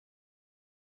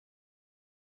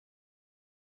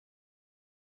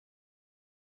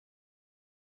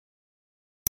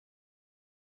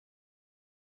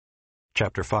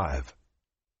Chapter 5.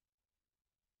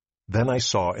 Then I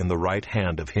saw in the right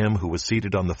hand of him who was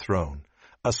seated on the throne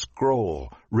a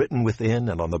scroll written within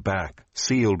and on the back,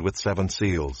 sealed with 7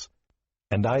 seals.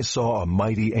 And I saw a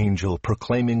mighty angel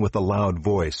proclaiming with a loud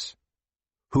voice,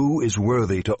 "Who is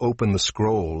worthy to open the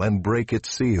scroll and break its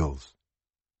seals?"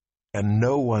 And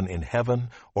no one in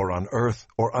heaven or on earth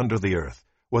or under the earth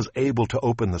was able to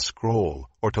open the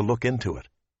scroll or to look into it.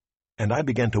 And I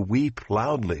began to weep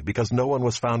loudly because no one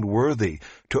was found worthy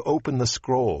to open the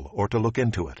scroll or to look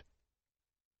into it.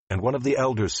 And one of the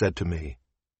elders said to me,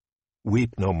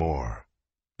 "Weep no more.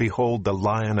 Behold, the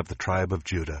Lion of the tribe of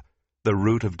Judah, the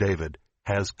Root of David,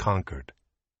 has conquered,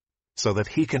 so that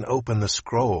he can open the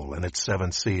scroll and its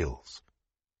 7 seals."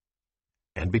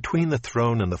 And between the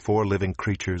throne and the 4 living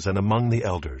creatures and among the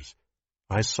elders,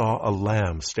 I saw a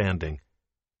lamb standing,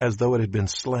 as though it had been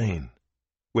slain,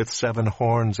 with 7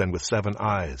 horns and with 7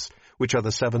 eyes, which are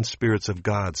the 7 spirits of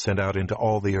God sent out into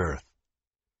all the earth.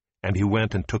 And he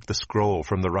went and took the scroll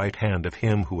from the right hand of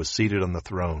him who was seated on the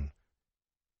throne.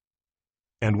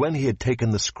 And when he had taken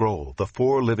the scroll, the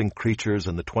 4 living creatures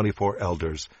and the 24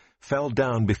 elders fell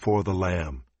down before the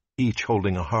Lamb, each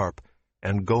holding a harp,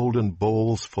 and golden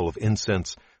bowls full of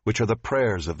incense, which are the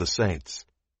prayers of the saints.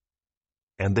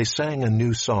 And they sang a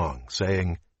new song,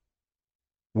 saying,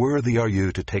 "Worthy are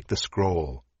you to take the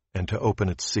scroll, and to open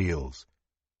its seals.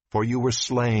 For you were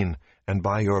slain, and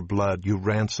by your blood you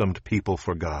ransomed people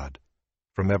for God,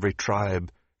 from every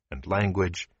tribe, and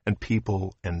language, and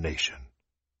people, and nation.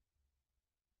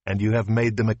 And you have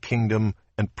made them a kingdom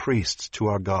and priests to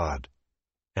our God,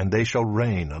 and they shall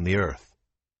reign on the earth."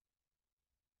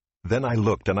 Then I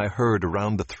looked, and I heard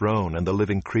around the throne and the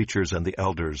living creatures and the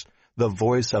elders the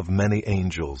voice of many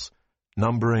angels,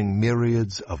 numbering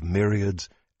myriads of myriads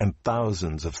and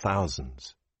thousands of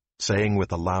thousands, saying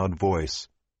with a loud voice,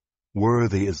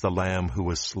 "Worthy is the Lamb who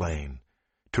was slain,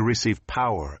 to receive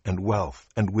power and wealth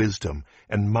and wisdom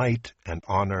and might and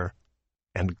honor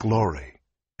and glory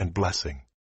and blessing."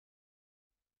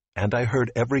 And I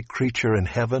heard every creature in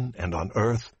heaven and on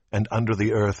earth and under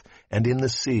the earth and in the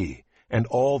sea and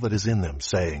all that is in them,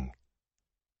 saying,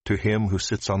 "To him who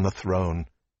sits on the throne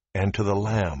and to the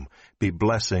Lamb be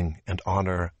blessing and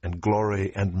honor and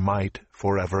glory and might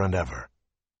forever and ever."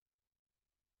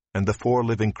 And the 4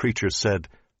 living creatures said,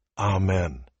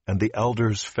 "Amen," and the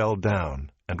elders fell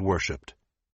down and worshipped.